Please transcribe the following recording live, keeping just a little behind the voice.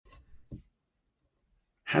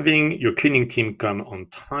Having your cleaning team come on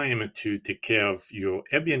time to take care of your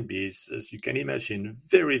Airbnbs, as you can imagine,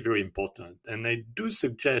 very, very important. And I do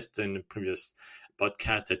suggest in the previous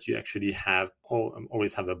podcast that you actually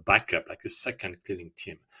always have a backup, like a second cleaning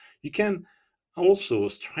team. You can also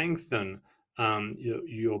strengthen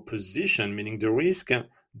your position, meaning the risk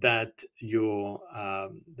that to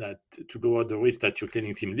lower the risk that your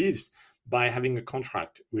cleaning team leaves by having a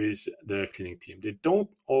contract with the cleaning team. They don't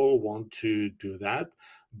all want to do that,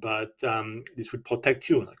 but this would protect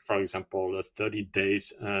you. Like, for example, a 30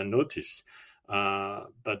 days notice.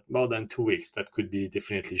 But more than 2 weeks, that could be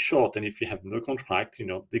definitely short. And if you have no contract,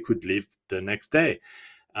 they could leave the next day.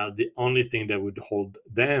 The only thing that would hold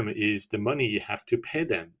them is the money you have to pay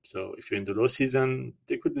them. So if you're in the low season,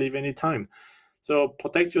 they could leave anytime. So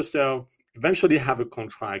protect yourself, eventually have a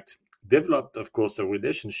contract, develop, of course, a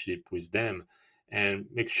relationship with them, and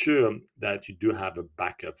make sure that you do have a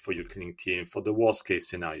backup for your cleaning team for the worst case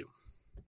scenario.